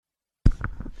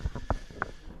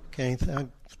Okay, I'd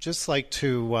just like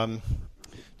to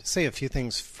say a few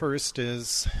things. First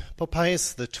is Pope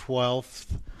Pius XII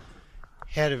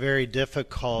had a very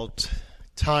difficult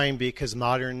time because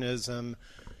modernism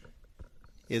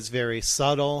is very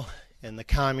subtle, and the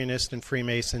communists and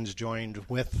Freemasons joined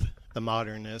with the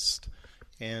modernists,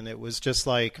 and it was just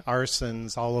like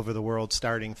arsons all over the world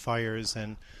starting fires,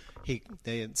 and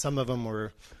some of them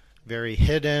were very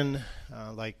hidden,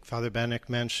 like Father Benedict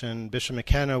mentioned. Bishop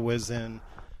McKenna was in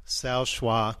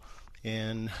Salchois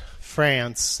in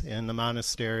France in the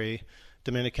monastery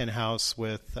Dominican house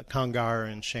with Congar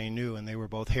and Chenu, and they were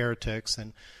both heretics,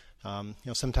 and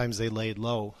sometimes they laid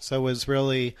low. So it was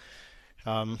really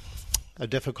a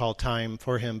difficult time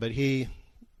for him, but he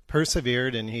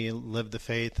persevered and he lived the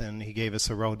faith, and he gave us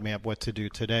a roadmap what to do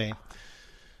today.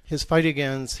 His fight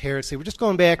against heresy, we're just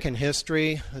going back in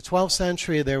history. The 12th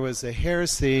century, there was a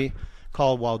heresy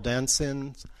called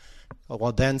Waldensians,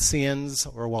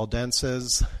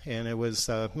 and it was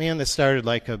a man that started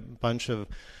like a bunch of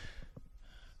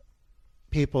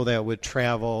people that would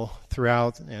travel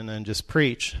throughout and then just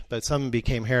preach. But some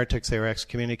became heretics, they were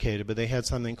excommunicated, but they had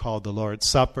something called the Lord's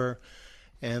Supper,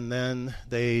 and then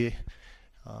they,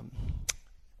 I don't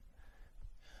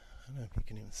know if you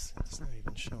can even see, it's not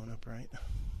even showing up right.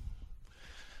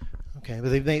 Okay, but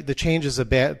they made the changes of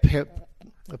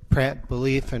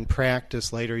belief and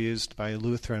practice later used by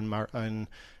Luther and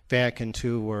Vatican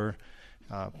II were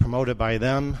promoted by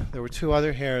them. There were two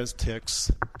other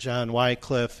heretics, John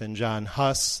Wycliffe and John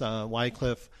Huss.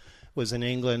 Wycliffe was in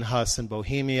England, Huss in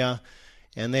Bohemia,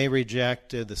 and they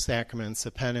rejected the sacraments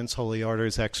of penance, holy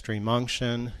orders, extreme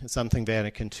unction. It's something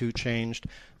Vatican II changed.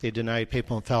 They denied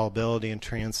papal infallibility and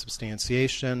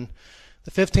transubstantiation.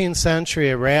 The 15th century,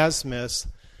 Erasmus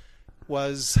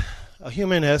was a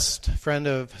humanist, friend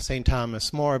of St.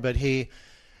 Thomas More, but he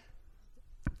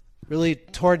really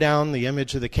tore down the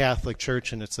image of the Catholic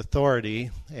Church and its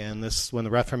authority. And this, when the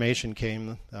Reformation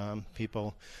came,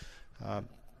 people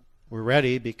were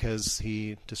ready because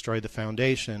he destroyed the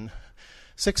foundation.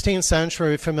 16th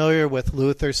century, familiar with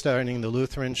Luther starting the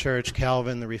Lutheran Church,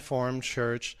 Calvin, the Reformed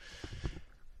Church,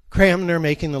 Cranmer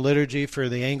making the liturgy for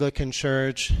the Anglican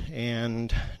Church,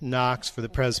 and Knox for the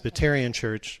Presbyterian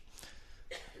Church.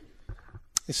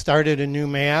 They started a new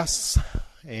Mass,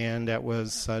 and that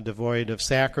was devoid of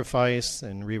sacrifice,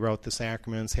 and rewrote the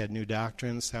sacraments, had new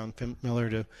doctrines, sound familiar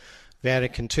to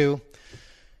Vatican II.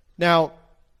 Now,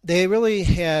 they really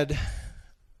had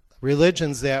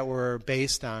religions that were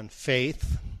based on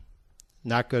faith,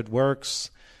 not good works,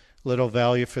 little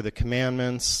value for the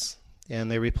commandments,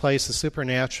 and they replaced the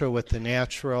supernatural with the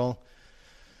natural,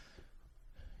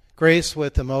 grace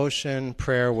with emotion,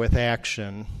 prayer with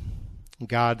action,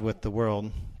 God with the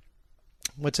world.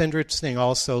 What's interesting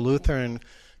also, Luther and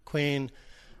Queen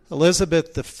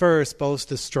Elizabeth I both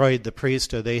destroyed the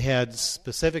priesthood. They had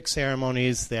specific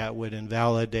ceremonies that would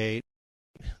invalidate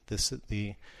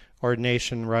the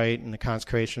ordination rite and the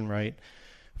consecration rite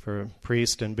for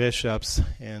priests and bishops,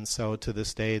 and so to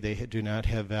this day they do not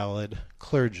have valid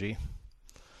clergy.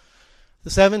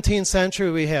 The 17th century,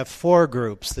 we have four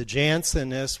groups. The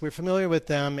Jansenists, we're familiar with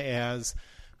them as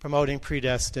promoting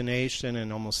predestination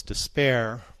and almost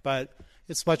despair, but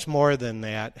it's much more than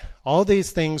that. All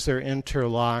these things are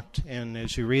interlocked, and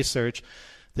as you research,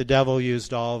 the devil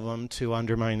used all of them to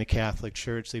undermine the Catholic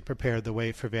Church. They prepared the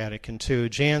way for Vatican II.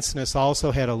 Jansenists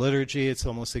also had a liturgy. It's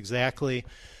almost exactly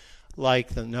like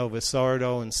the Novus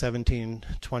Ordo in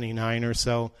 1729 or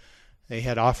so. They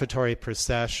had offertory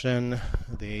procession.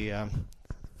 The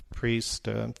priest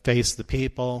faced the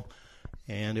people,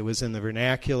 and it was in the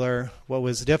vernacular. What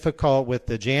was difficult with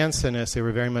the Jansenists, they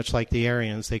were very much like the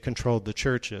Arians. They controlled the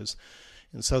churches.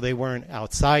 And so they weren't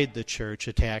outside the church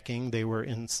attacking, they were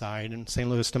inside. And St.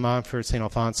 Louis de Montfort, St.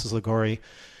 Alphonsus Liguori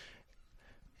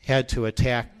had to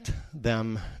attack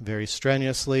them very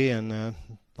strenuously, and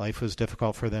life was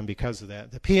difficult for them because of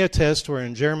that. The Pietists were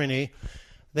in Germany.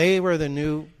 They were the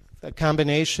new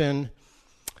combination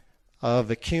of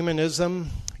ecumenism,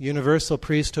 universal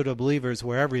priesthood of believers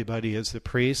where everybody is the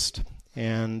priest,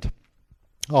 and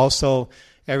also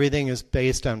everything is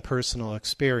based on personal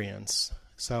experience.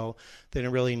 So they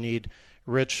didn't really need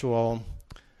ritual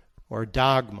or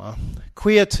dogma.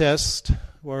 Quietists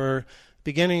were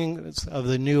beginnings of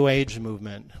the New Age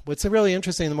movement. What's really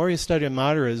interesting, the more you study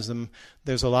modernism,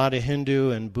 there's a lot of Hindu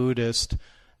and Buddhist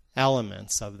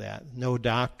elements of that. No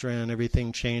doctrine,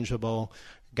 everything changeable.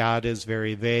 God is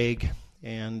very vague,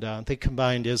 and they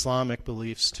combined Islamic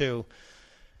beliefs too.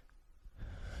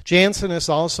 Jansenists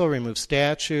also removed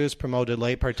statues, promoted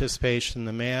lay participation in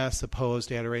the Mass,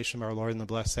 opposed adoration of our Lord in the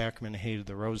Blessed Sacrament, and hated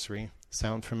the Rosary.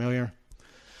 Sound familiar?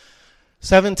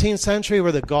 17th century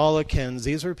were the Gallicans.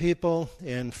 These were people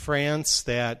in France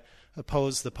that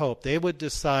opposed the Pope. They would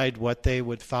decide what they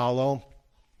would follow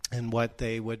and what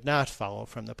they would not follow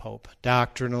from the Pope,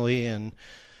 doctrinally and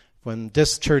when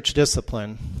church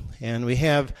discipline. And we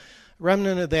have a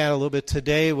remnant of that a little bit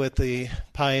today with the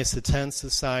Pius X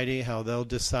Society, how they'll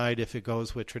decide if it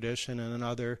goes with tradition, and in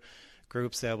other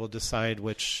groups that will decide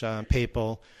which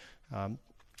papal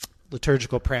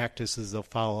liturgical practices they'll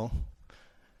follow.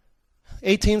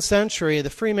 18th century, the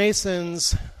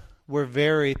Freemasons were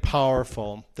very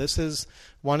powerful. This is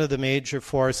one of the major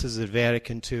forces at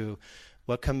Vatican II.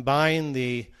 What combined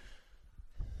the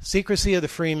secrecy of the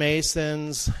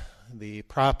Freemasons, the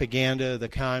propaganda of the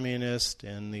communists,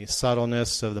 and the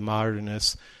subtleness of the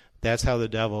modernists, that's how the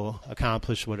devil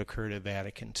accomplished what occurred at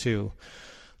Vatican II.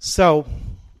 So,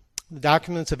 the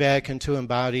documents of Vatican II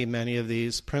embody many of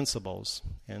these principles.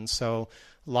 And so,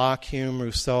 Locke, Hume,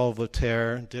 Rousseau,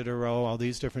 Voltaire, Diderot, all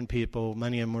these different people,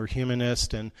 many of them were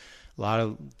humanist, and a lot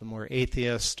of them were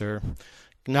atheists or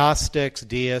Gnostics,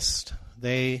 deists.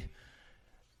 They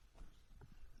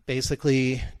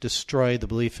basically destroyed the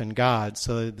belief in God,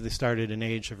 so they started an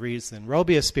age of reason.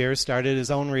 Robespierre started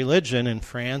his own religion in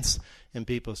France, and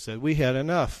people said, we had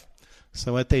enough.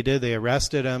 So what they did, they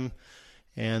arrested him,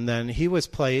 and then he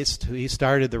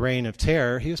started the Reign of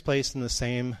Terror. He was placed in the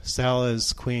same cell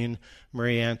as Queen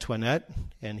Marie Antoinette,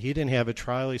 and he didn't have a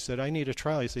trial. He said, I need a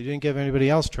trial. He said, you didn't give anybody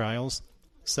else trials.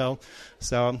 So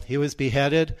he was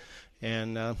beheaded,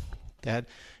 and that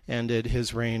ended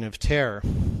his reign of terror.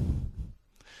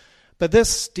 But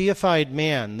this deified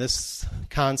man, this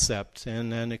concept,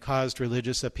 and then it caused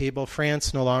religious upheaval.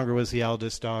 France no longer was the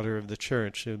eldest daughter of the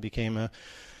church. It became a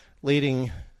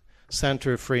leading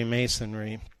center of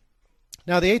Freemasonry.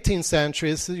 Now, the 18th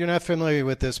century, you're not familiar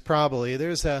with this probably.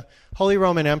 There's a Holy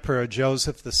Roman Emperor,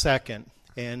 Joseph II,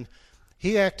 and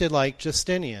he acted like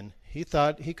Justinian. He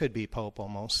thought he could be Pope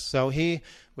almost. So he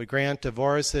would grant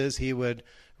divorces, he would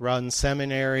run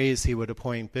seminaries, he would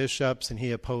appoint bishops, and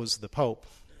he opposed the Pope.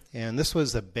 And this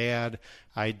was a bad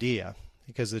idea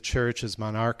because the church is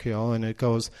monarchical and it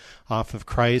goes off of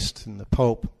Christ and the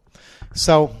Pope.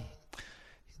 So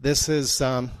this is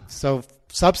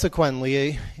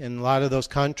subsequently, in a lot of those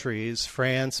countries,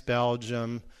 France,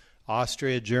 Belgium,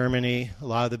 Austria, Germany, a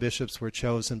lot of the bishops were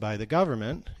chosen by the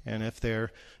government. And if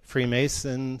they're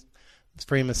Freemasonic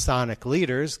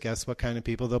leaders, guess what kind of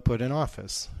people they'll put in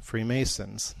office?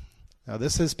 Freemasons. Now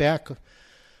this is back a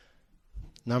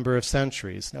number of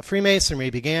centuries. Now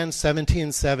Freemasonry began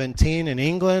 1717 in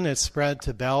England. It spread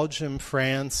to Belgium,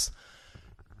 France,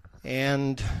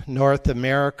 and North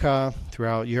America,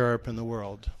 throughout Europe and the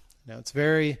world. Now, it's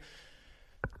very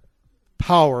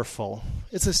powerful.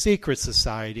 It's a secret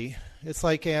society. It's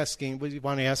like asking, well, you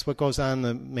want to ask what goes on in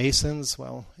the Masons?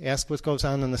 Well, ask what goes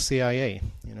on in the CIA.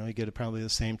 You get probably the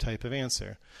same type of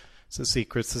answer. It's a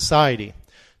secret society.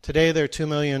 Today, there are 2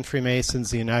 million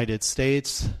Freemasons in the United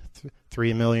States,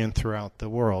 3 million throughout the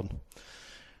world.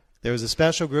 There was a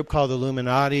special group called the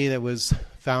Illuminati that was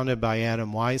founded by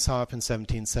Adam Weishaupt in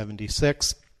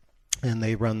 1776, and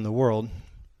they run the world.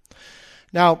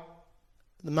 Now,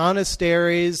 the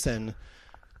monasteries and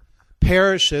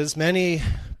parishes, many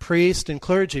priests and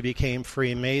clergy became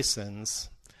Freemasons.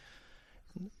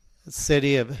 The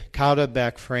city of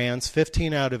Caudebec, France,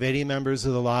 15 out of 80 members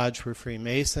of the lodge were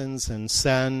Freemasons, and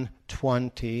Seine,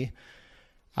 20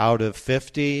 out of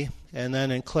 50. And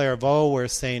then in Clairvaux, where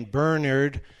St.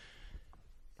 Bernard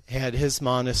had his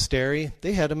monastery,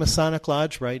 they had a Masonic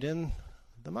lodge right in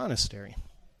the monastery.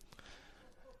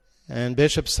 And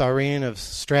Bishop Saurin of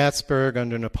Strasbourg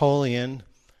under Napoleon,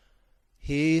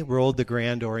 he ruled the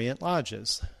Grand Orient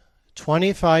Lodges.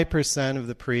 25% of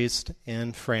the priests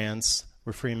in France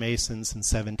were Freemasons in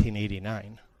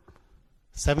 1789.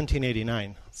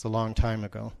 1789, it's a long time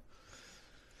ago.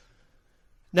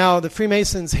 Now, the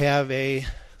Freemasons have a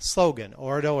slogan,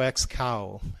 Ordo ex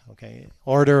Chaos, okay,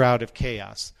 order out of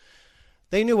chaos.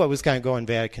 They knew what was going to go in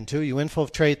Vatican II. You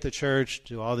infiltrate the church,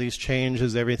 do all these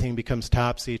changes, everything becomes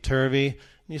topsy-turvy, and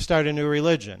you start a new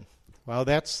religion. Well,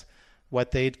 that's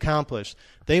what they'd accomplished.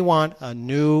 They want a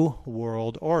new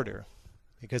world order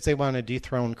because they want to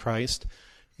dethrone Christ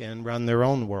and run their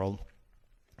own world.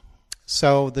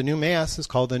 So the new Mass is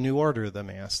called the New Order of the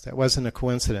Mass. That wasn't a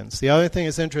coincidence. The other thing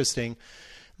is interesting.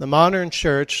 The modern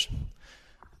church,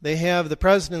 they have the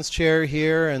president's chair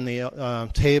here and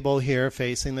the table here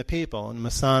facing the people. In the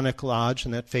Masonic Lodge,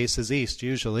 and that faces east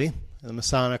usually. In the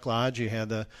Masonic Lodge, you have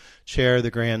the chair of the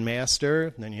Grand Master,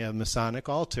 and then you have Masonic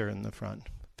altar in the front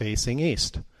facing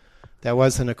east. That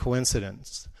wasn't a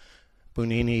coincidence.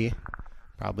 Bonini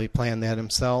probably planned that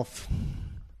himself.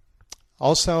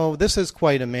 Also, this is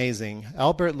quite amazing.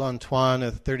 Albert Lantoine,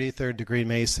 a 33rd degree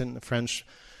Mason, a French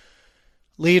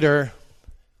leader,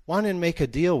 wanted to make a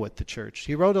deal with the church.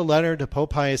 He wrote a letter to Pope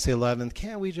Pius XI,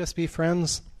 can't we just be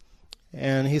friends?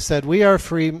 And he said, we are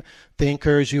free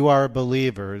thinkers, you are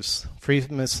believers.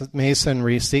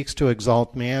 Freemasonry seeks to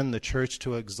exalt man, the church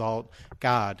to exalt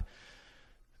God.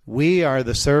 We are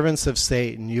the servants of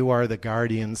Satan, you are the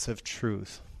guardians of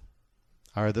truth,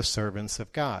 are the servants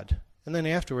of God. And then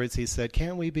afterwards he said,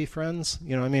 can't we be friends?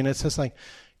 It's just like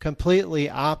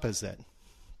completely opposite.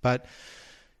 But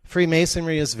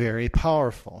Freemasonry is very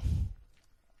powerful.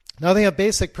 Now they have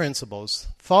basic principles.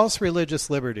 False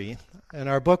religious liberty. In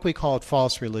our book we call it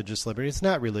false religious liberty. It's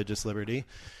not religious liberty.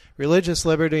 Religious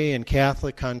liberty in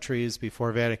Catholic countries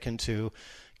before Vatican II,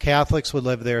 Catholics would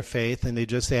live their faith and they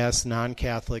just asked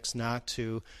non-Catholics not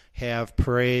to have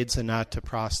parades and not to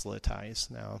proselytize.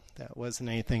 Now, that wasn't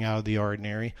anything out of the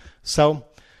ordinary. So,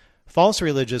 false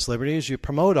religious liberty is you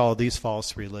promote all these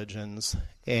false religions,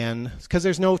 and because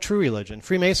there's no true religion.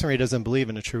 Freemasonry doesn't believe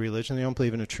in a true religion. They don't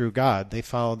believe in a true God. They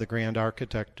follow the grand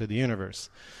architect of the universe.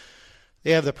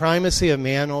 They have the primacy of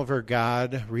man over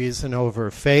God, reason over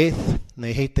faith, and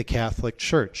they hate the Catholic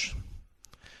Church.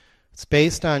 It's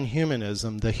based on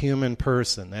humanism, the human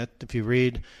person. That, if you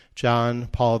read John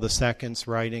Paul II's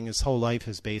writing, his whole life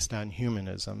is based on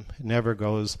humanism. It never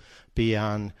goes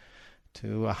beyond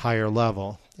to a higher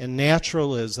level. In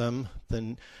naturalism,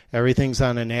 then everything's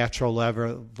on a natural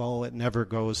level. It never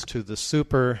goes to the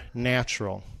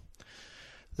supernatural.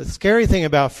 The scary thing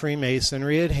about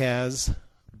Freemasonry, it has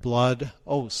blood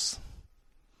oaths.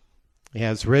 It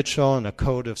has ritual and a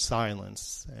code of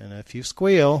silence. And if you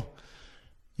squeal,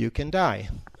 you can die.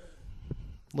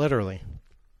 Literally.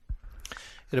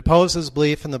 It opposes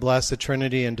belief in the Blessed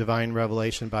Trinity and divine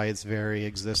revelation by its very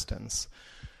existence.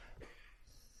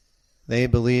 They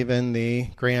believe in the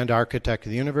grand architect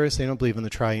of the universe. They don't believe in the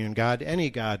triune God. Any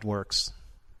God works.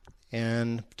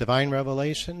 And divine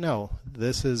revelation? No.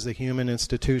 This is a human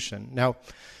institution. Now,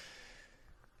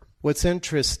 what's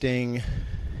interesting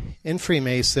in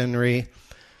Freemasonry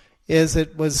is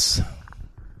it was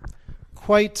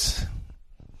quite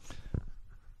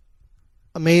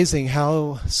amazing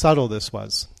how subtle this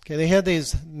was. Okay, they had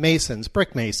these masons,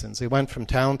 brick masons. They went from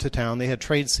town to town. They had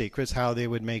trade secrets, how they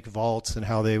would make vaults and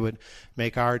how they would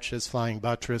make arches, flying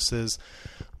buttresses,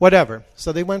 whatever.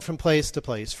 So they went from place to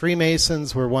place.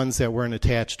 Freemasons were ones that weren't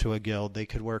attached to a guild. They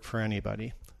could work for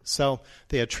anybody. So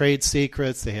they had trade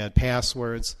secrets. They had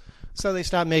passwords. So they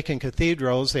stopped making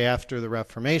cathedrals after the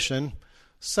Reformation.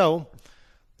 So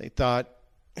they thought,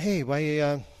 hey,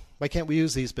 why can't we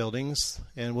use these buildings?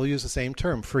 And we'll use the same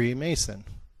term, Freemason.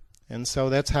 And so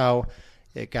that's how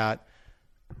it got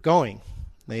going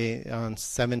on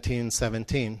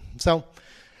 1717. So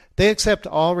they accept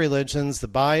all religions, the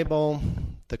Bible,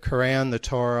 the Quran, the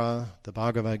Torah, the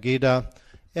Bhagavad Gita.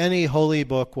 Any holy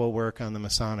book will work on the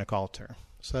Masonic altar.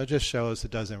 So it just shows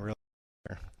it doesn't really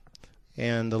matter.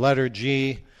 And the letter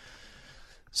G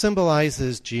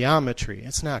symbolizes geometry.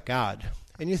 It's not God.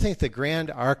 And you think the grand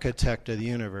architect of the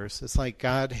universe, it's like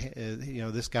God,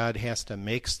 this God has to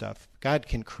make stuff. God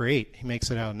can create. He makes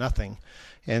it out of nothing.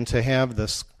 And to have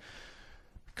this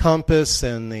compass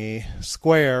and the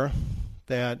square,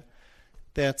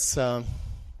 that's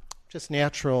just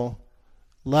natural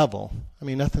level. I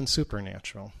mean, nothing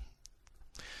supernatural.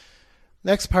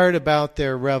 Next part about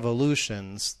their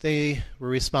revolutions. They were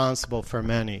responsible for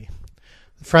many.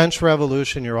 The French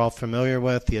Revolution you're all familiar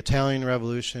with, the Italian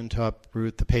Revolution to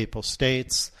uproot the Papal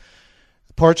States,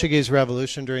 the Portuguese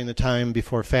Revolution during the time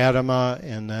before Fatima,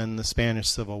 and then the Spanish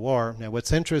Civil War. Now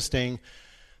what's interesting,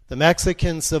 the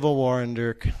Mexican Civil War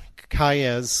under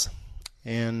Calles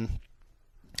in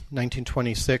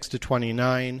 1926 to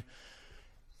 29,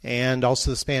 and also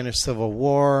the Spanish Civil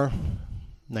War,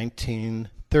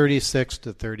 1936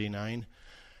 to 39,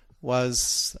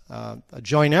 was a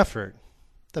joint effort.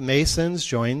 The Masons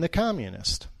joined the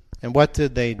Communists. And what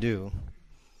did they do?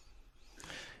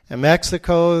 In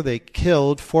Mexico, they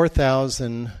killed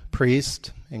 4,000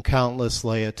 priests and countless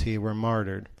laity were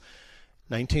martyred.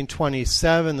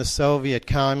 1927, the Soviet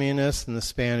Communists and the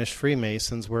Spanish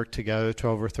Freemasons worked together to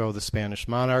overthrow the Spanish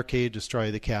monarchy,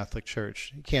 destroy the Catholic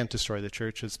Church. You can't destroy the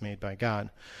church, it's made by God.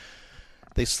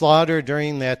 They slaughtered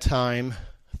during that time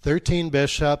 13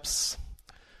 bishops,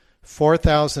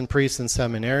 4,000 priests and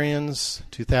seminarians,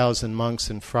 2,000 monks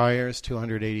and friars,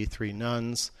 283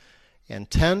 nuns, and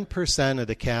 10% of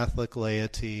the Catholic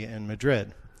laity in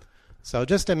Madrid. So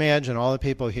just imagine all the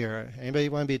people here. Anybody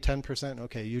want to be 10%?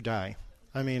 Okay, you die.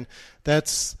 I mean,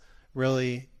 that's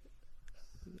really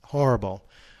horrible.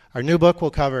 Our new book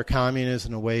will cover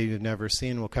communism in a way you've never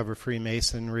seen. We'll cover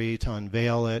Freemasonry to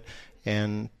unveil it,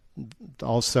 and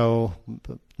also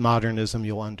modernism,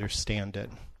 you'll understand it.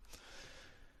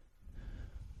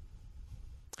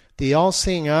 The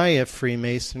all-seeing eye of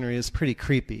Freemasonry is pretty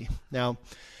creepy. Now,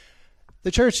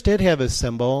 the church did have a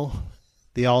symbol,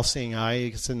 the all-seeing eye.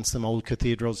 It's in some old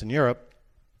cathedrals in Europe.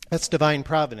 That's divine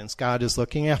providence. God is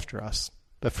looking after us.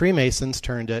 But Freemasons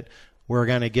turned it, we're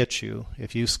going to get you.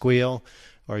 If you squeal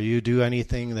or you do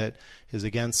anything that is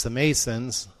against the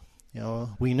Masons,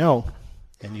 we know.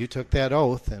 And you took that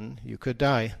oath and you could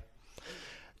die.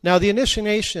 Now, the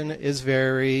initiation is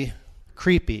very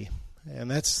creepy. And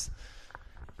that's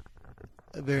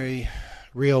a very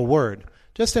real word.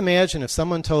 Just imagine if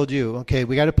someone told you, okay,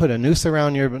 we got to put a noose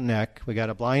around your neck, we got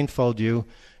to blindfold you,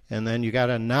 and then you got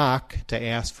to knock to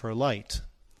ask for light.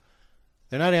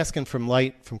 They're not asking for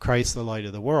light from Christ, the light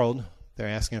of the world. They're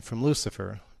asking from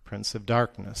Lucifer, prince of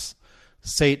darkness,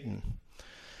 Satan.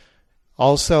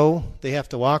 Also, they have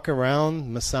to walk around the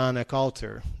Masonic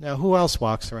altar. Now, who else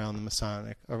walks around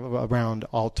around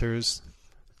altars?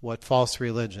 What false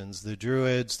religions? The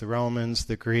Druids, the Romans,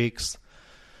 the Greeks,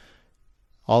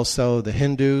 also the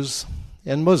Hindus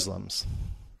and Muslims.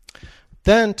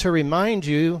 Then, to remind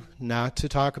you not to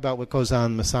talk about what goes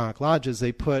on in Masonic lodges,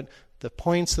 they put the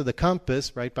points of the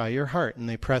compass right by your heart, and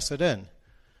they press it in.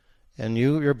 And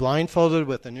you're blindfolded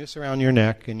with a noose around your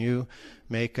neck, and you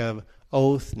make an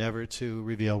oath never to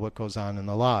reveal what goes on in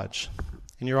the lodge.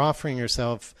 And you're offering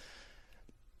yourself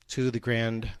to the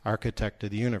grand architect of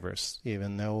the universe,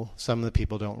 even though some of the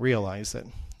people don't realize it.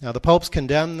 Now, the popes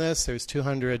condemn this. There's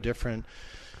 200 different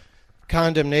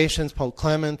condemnations. Pope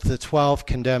Clement XII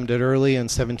condemned it early in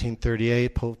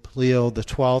 1738. Pope Leo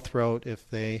XII wrote if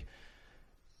they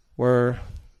were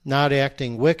not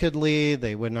acting wickedly,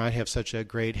 they would not have such a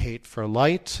great hate for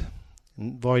light.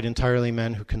 Avoid entirely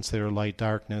men who consider light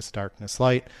darkness, darkness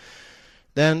light.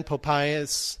 Then Pope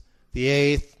Pius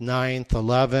VIII, 9th,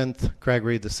 11th,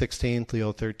 Gregory XVI,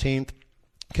 Leo XIII,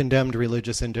 condemned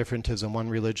religious indifferentism. One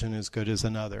religion as good as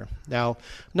another. Now,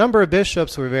 a number of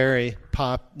bishops were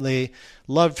they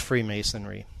loved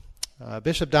Freemasonry.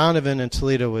 Bishop Donovan in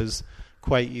Toledo was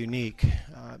quite unique.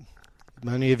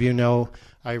 Many of you know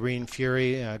Irene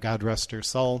Fury, God rest her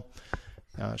soul.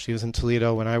 She was in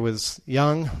Toledo when I was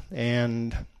young,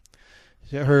 and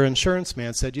her insurance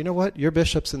man said, you know what, your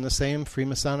bishop's in the same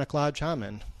Freemasonic lodge I'm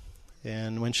in.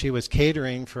 And when she was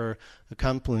catering for a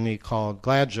company called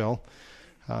Gladjo,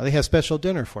 they had a special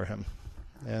dinner for him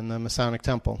in the Masonic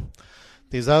Temple.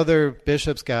 These other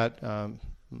bishops got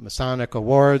Masonic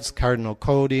awards. Cardinal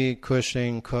Cody,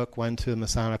 Cushing, Cook went to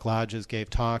Masonic lodges, gave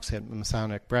talks, had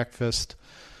Masonic breakfast.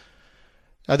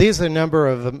 These are a number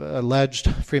of alleged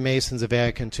Freemasons of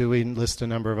Vatican II. We list a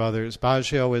number of others.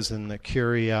 Baggio is in the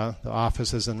Curia, the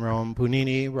offices in Rome.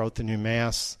 Bunini wrote the New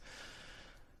Mass.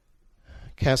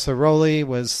 Casaroli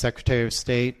was Secretary of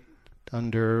State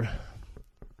under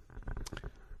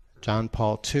John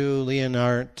Paul II.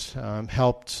 Leonhardt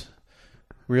helped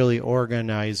really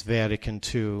organize Vatican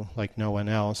II like no one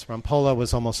else. Rampolla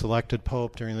was almost elected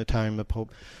Pope during the time of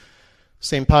Pope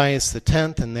St. Pius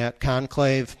X in that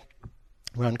conclave.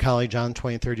 Roncalli, John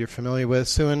 23rd, you're familiar with.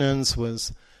 Suenens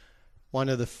was one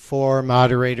of the four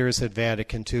moderators at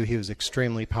Vatican II. He was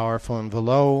extremely powerful. And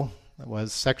Villot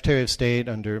was Secretary of State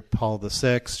under Paul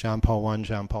VI, John Paul I,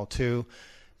 John Paul II.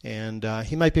 And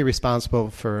he might be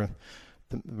responsible for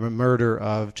the murder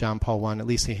of John Paul I. At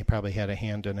least he probably had a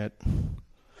hand in it.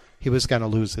 He was going to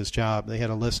lose his job. They had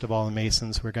a list of all the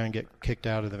Masons who were going to get kicked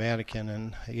out of the Vatican,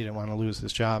 and he didn't want to lose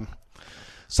his job.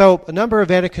 So a number of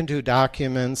Vatican II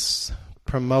documents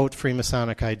promote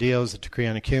Freemasonic ideals, the decree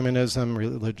on ecumenism,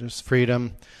 religious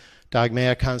freedom,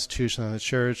 dogmatic constitution of the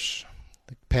church,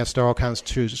 the pastoral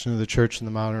constitution of the church in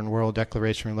the modern world,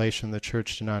 declaration of relation of the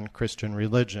church to non-Christian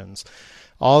religions.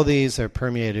 All these are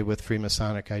permeated with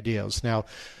Freemasonic ideals. Now,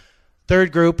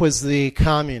 third group was the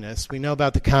communists. We know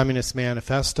about the Communist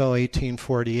Manifesto,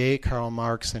 1848, Karl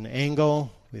Marx and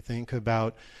Engels. We think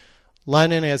about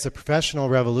Lenin as a professional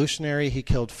revolutionary. He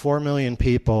killed 4 million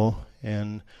people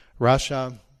in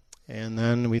Russia. And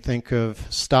then we think of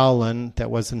Stalin.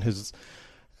 That wasn't his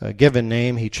given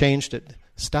name. He changed it.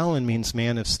 Stalin means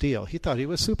man of steel. He thought he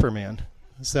was Superman.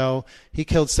 So he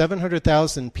killed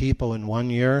 700,000 people in 1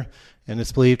 year, and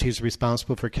it's believed he's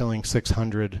responsible for killing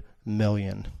 600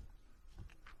 million.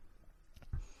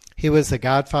 He was the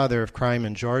godfather of crime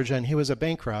in Georgia, and he was a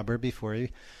bank robber before he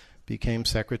became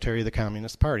secretary of the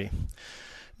Communist Party.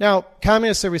 Now,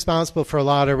 communists are responsible for a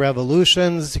lot of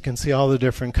revolutions. You can see all the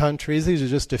different countries. These are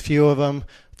just a few of them.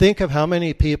 Think of how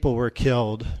many people were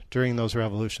killed during those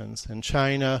revolutions. In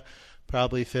China,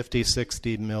 probably 50,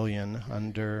 60 million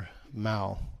under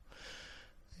Mao.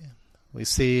 We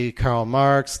see Karl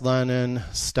Marx, Lenin,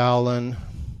 Stalin,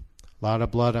 a lot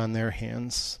of blood on their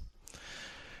hands.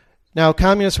 Now,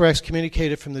 communists were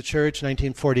excommunicated from the church in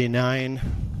 1949.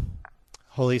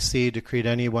 Holy See decreed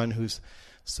anyone who's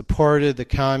supported the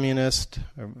communists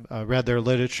or read their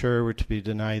literature were to be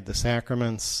denied the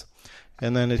sacraments.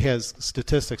 And then it has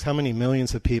statistics, how many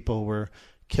millions of people were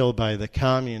killed by the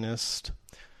communists.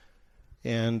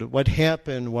 And what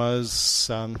happened was,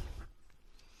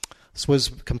 this was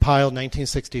compiled in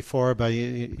 1964 by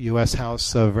the U.S.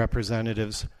 House of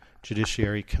Representatives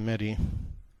Judiciary Committee.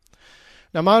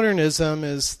 Now, modernism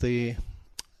is the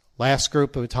last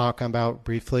group we talk about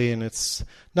briefly, and it's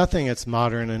nothing that's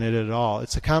modern in it at all.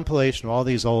 It's a compilation of all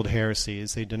these old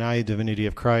heresies. They deny the divinity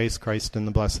of Christ, Christ in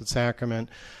the Blessed Sacrament,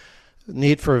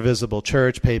 need for a visible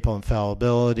church, papal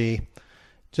infallibility,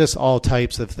 just all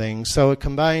types of things. So it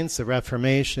combines the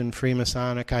Reformation,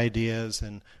 Freemasonic ideas,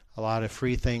 and a lot of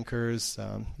free thinkers,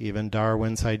 even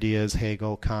Darwin's ideas,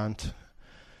 Hegel, Kant,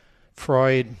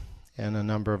 Freud, and a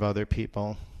number of other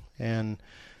people. And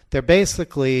they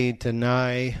basically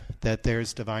deny that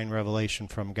there's divine revelation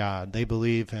from God. They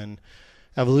believe in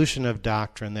evolution of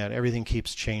doctrine, that everything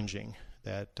keeps changing,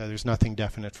 that there's nothing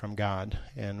definite from God,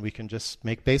 and we can just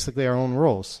make basically our own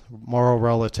rules, moral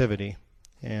relativity.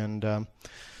 And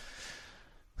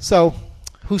so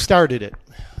who started it?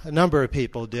 A number of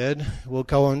people did. We'll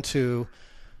go into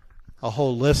a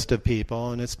whole list of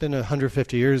people, and it's been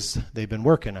 150 years they've been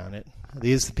working on it.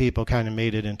 These people kind of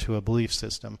made it into a belief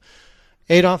system.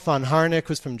 Adolf von Harnack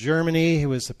was from Germany. He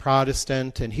was a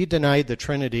Protestant, and he denied the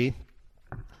Trinity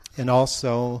and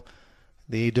also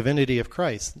the divinity of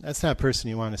Christ. That's not a person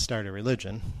you want to start a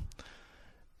religion.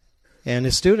 And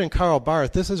his student, Karl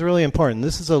Barth, this is really important.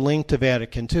 This is a link to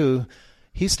Vatican II.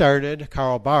 He started,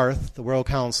 Karl Barth, the World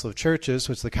Council of Churches,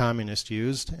 which the communists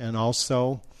used, and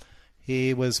also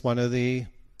he was one of the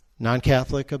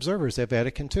non-Catholic observers at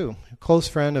Vatican II. A close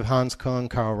friend of Hans Küng,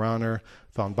 Karl Rahner,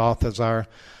 von Balthasar.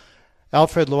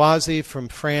 Alfred Loisy from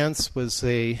France was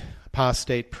a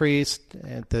apostate priest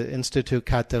at the Institut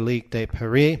Catholique de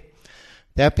Paris.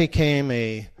 That became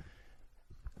a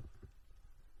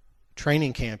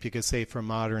training camp, you could say, for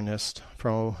modernists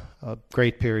for a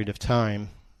great period of time.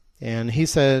 And he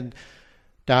said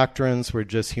doctrines were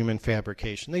just human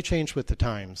fabrication. They changed with the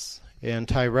times. And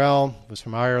Tyrrell was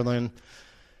from Ireland.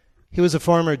 He was a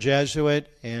former Jesuit,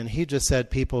 and he just said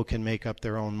people can make up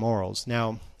their own morals.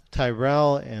 Now,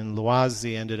 Tyrrell and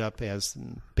Loisy ended up as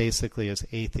basically as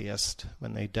atheists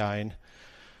when they died.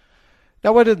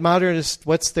 Now, what did modernists,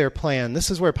 what's their plan? This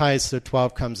is where Pius XII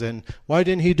comes in. Why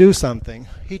didn't he do something?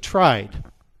 He tried.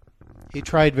 He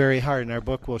tried very hard, and our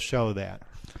book will show that.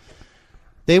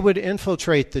 They would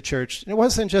infiltrate the church. It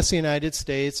wasn't just the United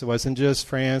States. It wasn't just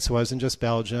France. It wasn't just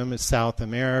Belgium. It's South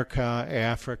America,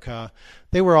 Africa.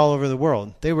 They were all over the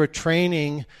world. They were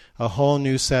training a whole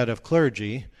new set of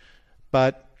clergy,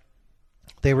 but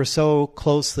they were so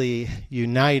closely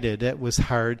united it was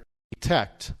hard to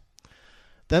detect.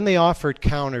 Then they offered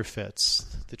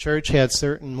counterfeits. The church had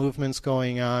certain movements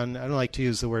going on. I don't like to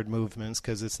use the word movements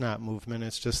because it's not movement.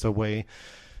 It's just a way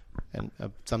and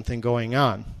something going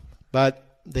on. But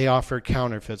they offered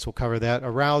counterfeits. We'll cover that.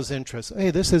 Arouse interest. Hey,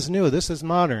 this is new. This is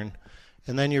modern.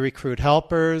 And then you recruit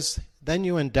helpers. Then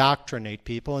you indoctrinate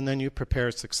people. And then you prepare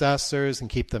successors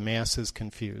and keep the masses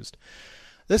confused.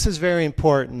 This is very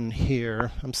important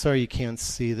here. I'm sorry you can't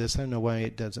see this. I don't know why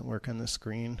it doesn't work on the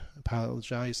screen. I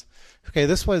apologize. Okay,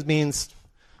 this one means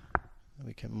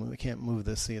we can't move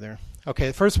this either. Okay,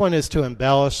 the first one is to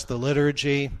embellish the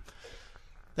liturgy.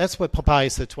 That's what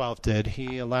Pius XII did.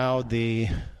 He allowed the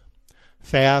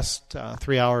fast,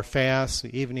 3-hour fast,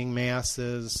 the evening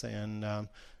masses, and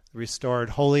restored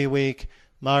Holy Week.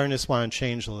 Modernists want to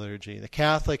change the liturgy. The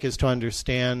Catholic is to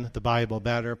understand the Bible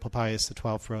better. Pius XII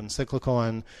wrote an encyclical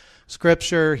on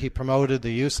Scripture. He promoted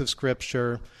the use of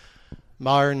Scripture.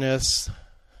 Modernists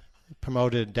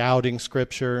promoted doubting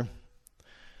Scripture.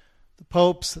 The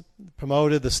popes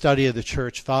promoted the study of the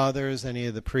Church Fathers. Any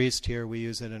of the priests here, we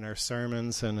use it in our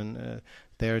sermons, and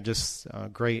they're just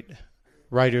great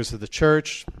writers of the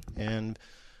Church. And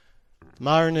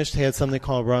Modernists had something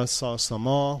called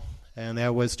Rassemblement, and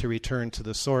that was to return to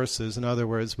the sources. In other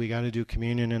words, we got to do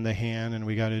communion in the hand, and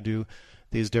we got to do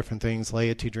these different things,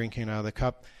 laity drinking out of the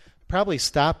cup. Probably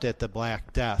stopped at the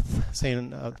Black Death.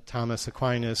 St. Thomas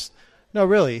Aquinas, no,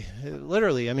 really,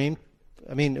 literally, I mean,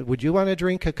 would you want to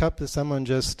drink a cup that someone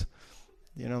just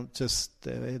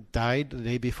died the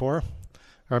day before?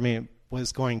 Or,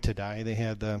 was going to die. They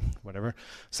had the whatever.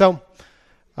 So,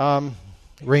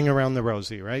 ring around the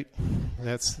rosy, right?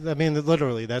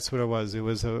 Literally, that's what it was. It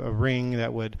was a ring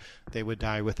that they would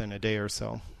die within a day or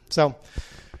so. So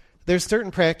there's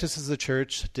certain practices the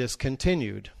church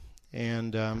discontinued,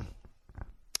 and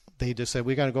they just said,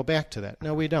 we got to go back to that.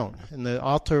 No, we don't. And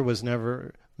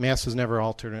the Mass was never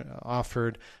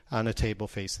offered on a table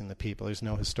facing the people. There's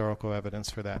no historical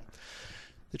evidence for that.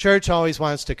 The church always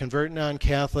wants to convert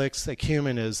non-Catholics,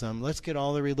 ecumenism. Let's get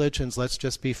all the religions, let's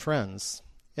just be friends.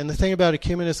 And the thing about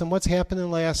ecumenism, what's happened in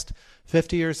the last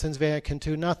 50 years since Vatican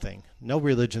II? Nothing. No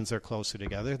religions are closer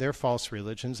together. They're false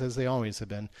religions, as they always have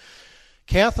been.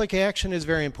 Catholic action is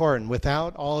very important.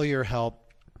 Without all your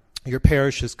help, your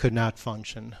parishes could not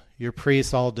function. Your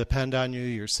priests all depend on you,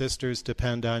 your sisters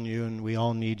depend on you, and we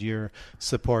all need your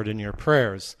support and your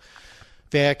prayers.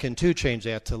 Vatican II changed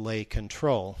that to lay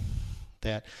control.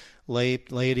 That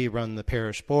laity run the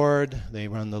parish board, they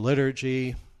run the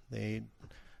liturgy,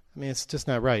 it's just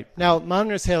not right. Now,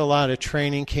 Modernists had a lot of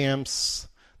training camps.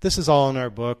 This is all in our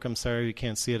book. I'm sorry you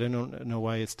can't see it. I don't know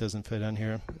why it doesn't fit on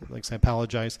here. I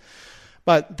apologize.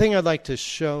 But the thing I'd like to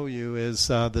show you is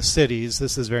the cities.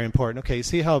 This is very important. Okay,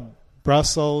 see how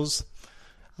Brussels,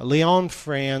 Lyon,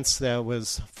 France, that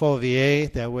was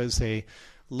Fauvier, that was a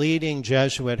leading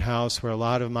Jesuit house where a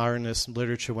lot of modernist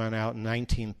literature went out in the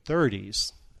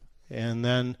 1930s. And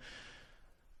then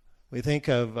we think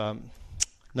of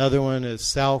another one is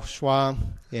Salchois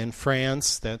in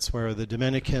France. That's where the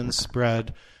Dominicans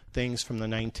spread things from the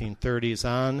 1930s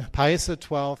on. Pius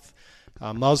XII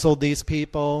muzzled these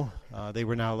people. They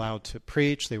were not allowed to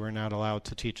preach. They were not allowed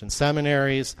to teach in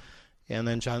seminaries. And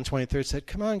then John 23 said,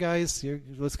 come on, guys,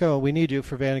 let's go. We need you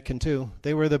for Vatican II.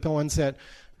 They were the ones that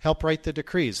helped write the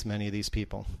decrees, many of these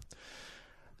people.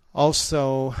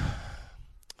 Also,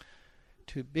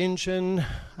 Tübingen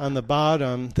on the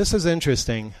bottom. This is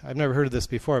interesting. I've never heard of this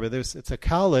before, but it's a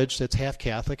college that's half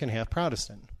Catholic and half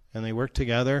Protestant. And they work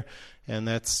together, and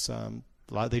that's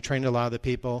they trained a lot of the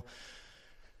people.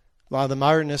 A lot of the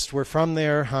Modernists were from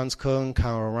there. Hans Küng,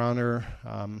 Karl Rahner,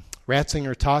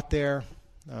 Ratzinger taught there.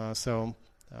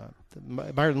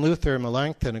 Martin Luther,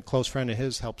 Melanchthon, a close friend of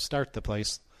his, helped start the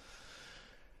place.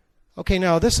 Okay,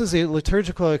 now this is a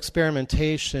liturgical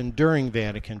experimentation during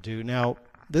Vatican II. Now,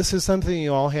 this is something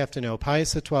you all have to know.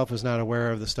 Pius XII was not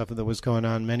aware of the stuff that was going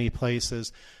on in many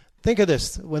places. Think of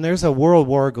this. When there's a world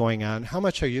war going on, how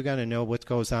much are you going to know what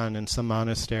goes on in some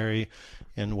monastery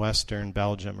in Western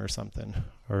Belgium or something?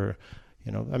 Or,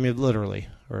 literally.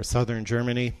 Or southern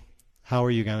Germany? How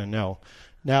are you going to know?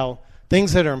 Now,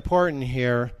 things that are important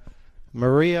here,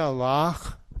 Maria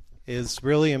Laach is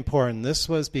really important. This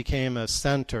became a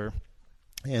center,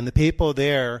 and the people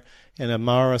there in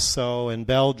Marceau in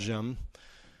Belgium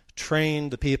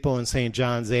trained the people in St.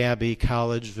 John's Abbey,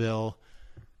 Collegeville,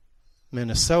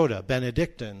 Minnesota,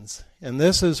 Benedictines. And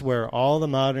this is where all the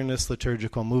modernist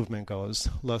liturgical movement goes.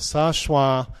 La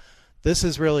Sachois, this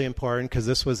is really important because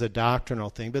this was a doctrinal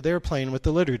thing, but they were playing with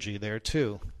the liturgy there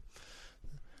too.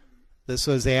 This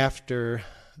was after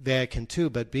Vatican II,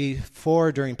 but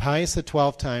before, during Pius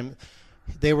XII time,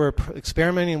 they were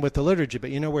experimenting with the liturgy, but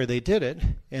you know where they did it?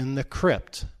 In the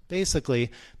crypt.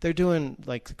 Basically, they're doing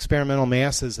like experimental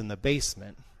masses in the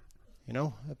basement,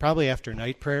 probably after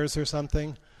night prayers or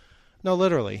something. No,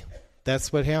 literally.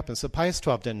 That's what happened. So Pius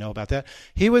XII didn't know about that.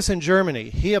 He was in Germany.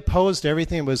 He opposed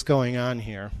everything that was going on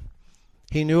here.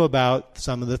 He knew about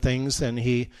some of the things, and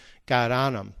he got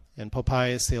on them. And Pope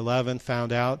Pius XI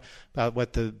found out about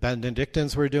what the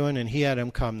Benedictines were doing, and he had him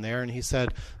come there, and he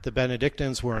said the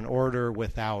Benedictines were an order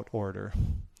without order.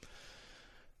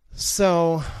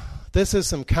 So this is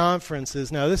some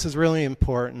conferences. Now, this is really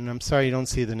important. I'm sorry you don't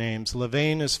see the names.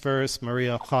 Louvain is first,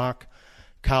 Maria Laach,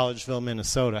 Collegeville,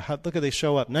 Minnesota. Look at they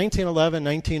show up. 1911,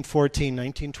 1914,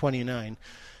 1929.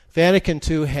 Vatican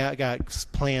II got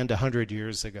planned 100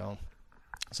 years ago.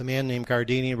 So a man named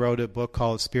Gardini wrote a book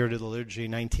called Spirit of the Liturgy,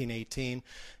 1918.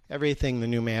 Everything the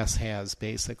new Mass has,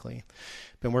 basically.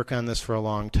 Been working on this for a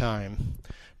long time.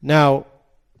 Now,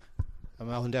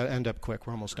 I'll end up quick.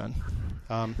 We're almost done.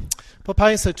 Pope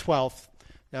Pius XII.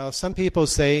 Now, some people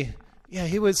say, yeah,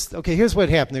 he was... Okay, here's what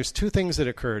happened. There's two things that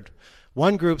occurred.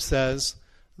 One group says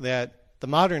that the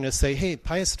modernists say, hey,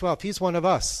 Pius XII, he's one of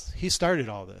us. He started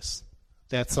all this.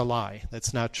 That's a lie.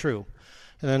 That's not true.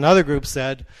 And another group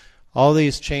said, all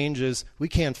these changes, we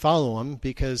can't follow him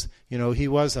because, he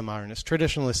was a modernist,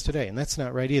 traditionalist today, and that's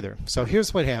not right either. So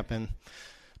here's what happened.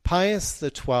 Pius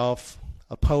XII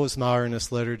opposed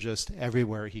modernist liturgists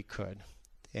everywhere he could.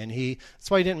 And that's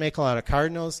why he didn't make a lot of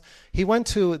cardinals. He went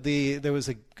to there was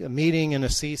a meeting in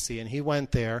Assisi, and he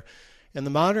went there, And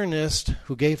the Modernist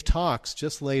who gave talks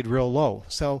just laid real low.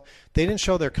 So they didn't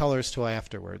show their colors till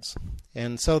afterwards.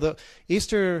 And so the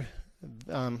Easter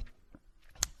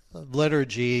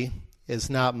liturgy is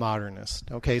not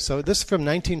Modernist. Okay, so this is from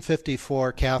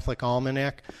 1954 Catholic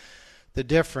Almanac. The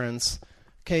difference,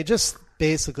 okay, just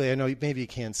basically, I know maybe you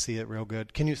can't see it real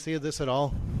good. Can you see this at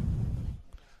all?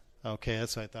 Okay,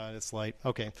 that's what I thought. It's light.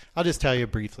 Okay, I'll just tell you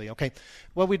briefly. Okay,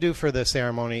 what we do for the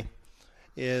ceremony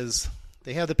is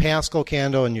they have the Paschal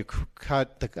candle, and you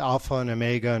cut the Alpha and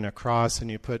Omega and a cross, and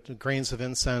you put grains of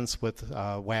incense with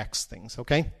wax things.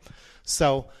 Okay,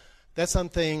 so that's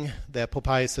something that Pope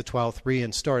Pius XII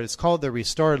reinstored. It's called the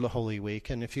Restored Holy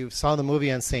Week, and if you saw the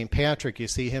movie on St. Patrick, you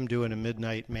see him doing a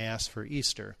midnight mass for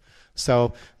Easter.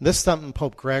 So this is something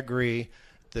Pope Gregory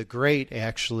the Great,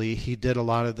 actually, he did a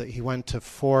lot of he went to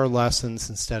 4 lessons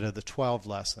instead of the 12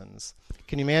 lessons.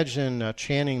 Can you imagine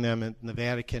chanting them in the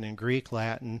Vatican in Greek,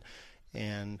 Latin,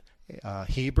 and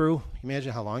Hebrew? Can you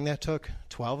imagine how long that took?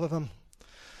 12 of them?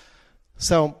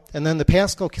 So, and then the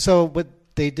Paschal, so what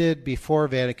they did before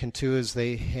Vatican II is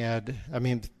they had,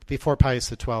 before Pius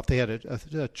XII, they had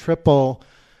a triple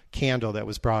candle that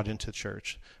was brought into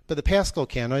church. But the Paschal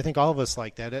candle, I think all of us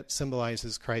like that. It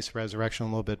symbolizes Christ's resurrection a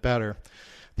little bit better.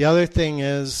 The other thing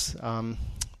is the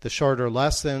shorter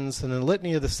lessons, and the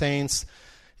Litany of the Saints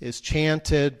is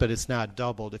chanted, but it's not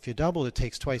doubled. If you double, it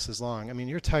takes twice as long. I mean,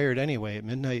 you're tired anyway at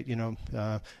midnight, and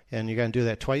you're going to do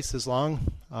that twice as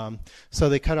long. So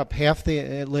they cut up half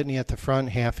the litany at the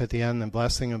front, half at the end, and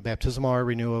blessing of baptismal or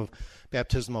renewal of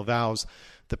baptismal vows.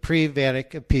 The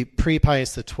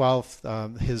pre-Pius XII,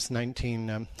 his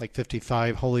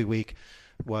 1955 Holy Week,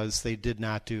 was they did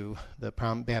not do the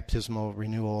baptismal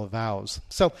renewal of vows.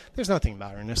 So there's nothing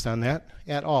modernist on that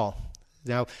at all.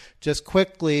 Now, just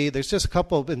quickly, there's just a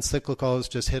couple of encyclicals,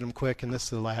 just hit them quick, and this is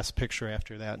the last picture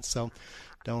after that, so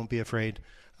don't be afraid.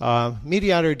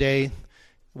 Mediator Dei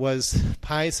was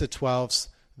Pius XII's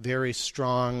very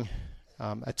strong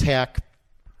attack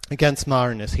against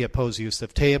modernists. He opposed use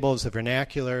of tables, the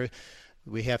vernacular.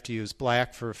 We have to use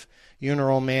black for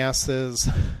funeral masses,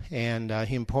 and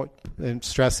he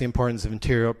stressed the importance of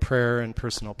interior prayer and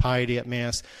personal piety at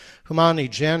Mass. Humani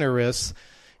Generis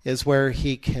is where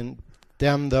he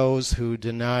condemned those who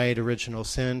denied original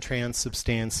sin,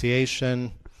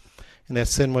 transubstantiation, and that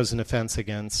sin was an offense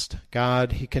against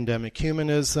God. He condemned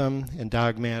ecumenism and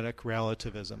dogmatic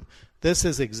relativism. This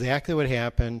is exactly what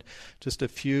happened just a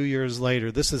few years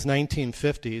later. This is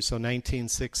 1950, so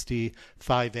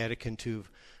 1965 Vatican II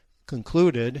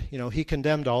concluded. He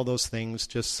condemned all those things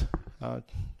just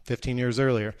 15 years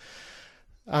earlier.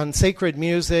 On sacred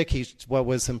music, what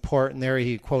was important there,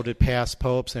 he quoted past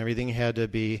popes, and everything had to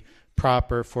be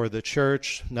proper for the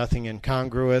church, nothing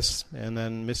incongruous, and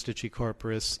then Mystici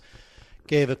Corporis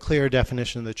gave a clear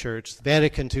definition of the church.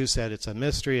 Vatican II said it's a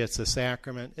mystery, it's a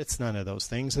sacrament. It's none of those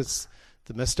things. It's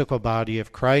the mystical body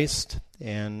of Christ,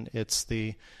 and it's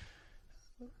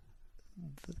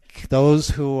those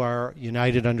who are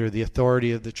united under the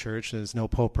authority of the church. There's no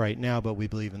pope right now, but we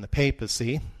believe in the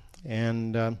papacy,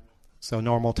 and so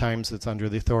normal times it's under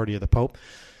the authority of the pope.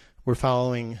 We're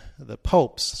following the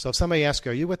popes. So if somebody asks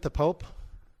you, are you with the pope?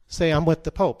 Say, I'm with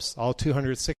the popes, all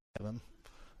 260 of them.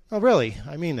 Oh, really?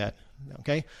 I mean that.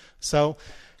 Okay? So,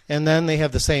 and then they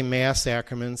have the same mass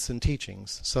sacraments and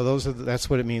teachings. So that's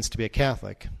what it means to be a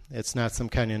Catholic. It's not some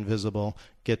kind of invisible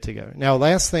get-together. Now,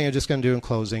 last thing I'm just going to do in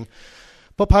closing.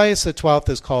 Pope Pius XII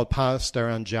is called Pastor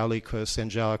Angelicus,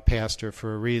 angelic pastor,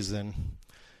 for a reason.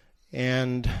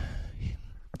 And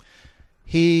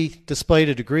he displayed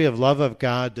a degree of love of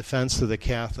God, defense of the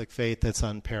Catholic faith that's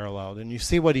unparalleled. And you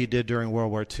see what he did during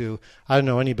World War II. I don't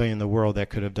know anybody in the world that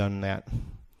could have done that.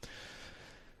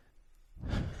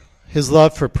 His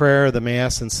love for prayer, the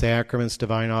Mass and sacraments,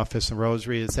 divine office, and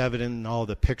rosary is evident in all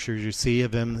the pictures you see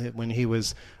of him. When he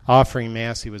was offering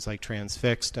Mass, he was like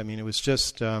transfixed. I mean, it was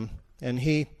just, and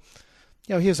he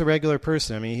was a regular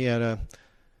person. I mean, he had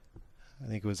I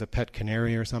think it was a pet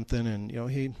canary or something, and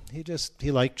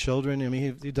he liked children. I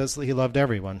mean, he loved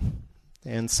everyone,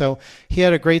 and so he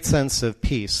had a great sense of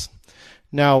peace.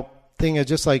 Now, thing I'd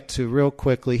just like to real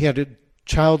quickly, he had a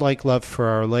childlike love for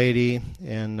Our Lady,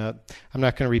 and I'm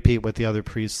not going to repeat what the other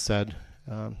priests said,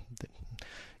 but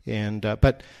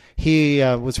he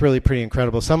was really pretty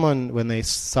incredible. Someone, when they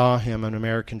saw him, an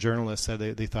American journalist, said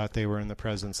they thought they were in the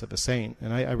presence of a saint,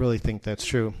 and I really think that's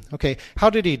true. Okay, how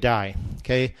did he die?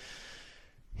 Okay,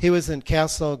 he was in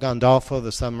Castel Gandolfo,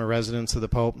 the summer residence of the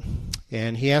Pope,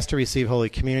 and he asked to receive Holy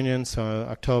Communion, so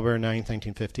October 9th,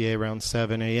 1958, around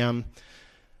 7 a.m.,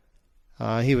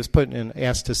 he was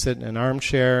asked to sit in an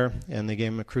armchair, and they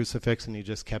gave him a crucifix, and he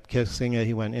just kept kissing it.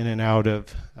 He went in and out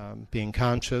of being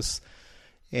conscious.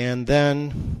 And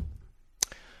then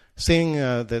seeing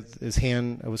that his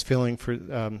hand was feeling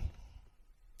for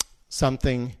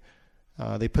something,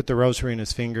 they put the rosary in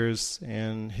his fingers,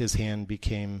 and his hand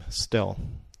became still.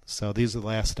 So these are the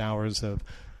last hours of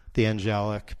the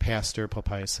angelic pastor, Pope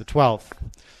Pius XII.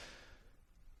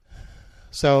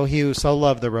 So he who so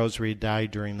loved the rosary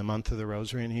died during the month of the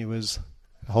rosary, and he was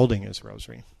holding his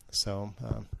rosary. So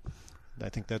I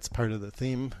think that's part of the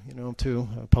theme, too.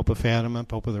 Pope of Fatima,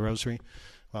 Pope of the Rosary.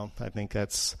 Well, I think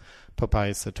that's Pope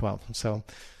Pius XII. So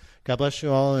God bless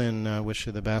you all, and wish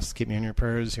you the best. Keep me in your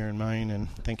prayers, you're in mine, and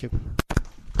thank you.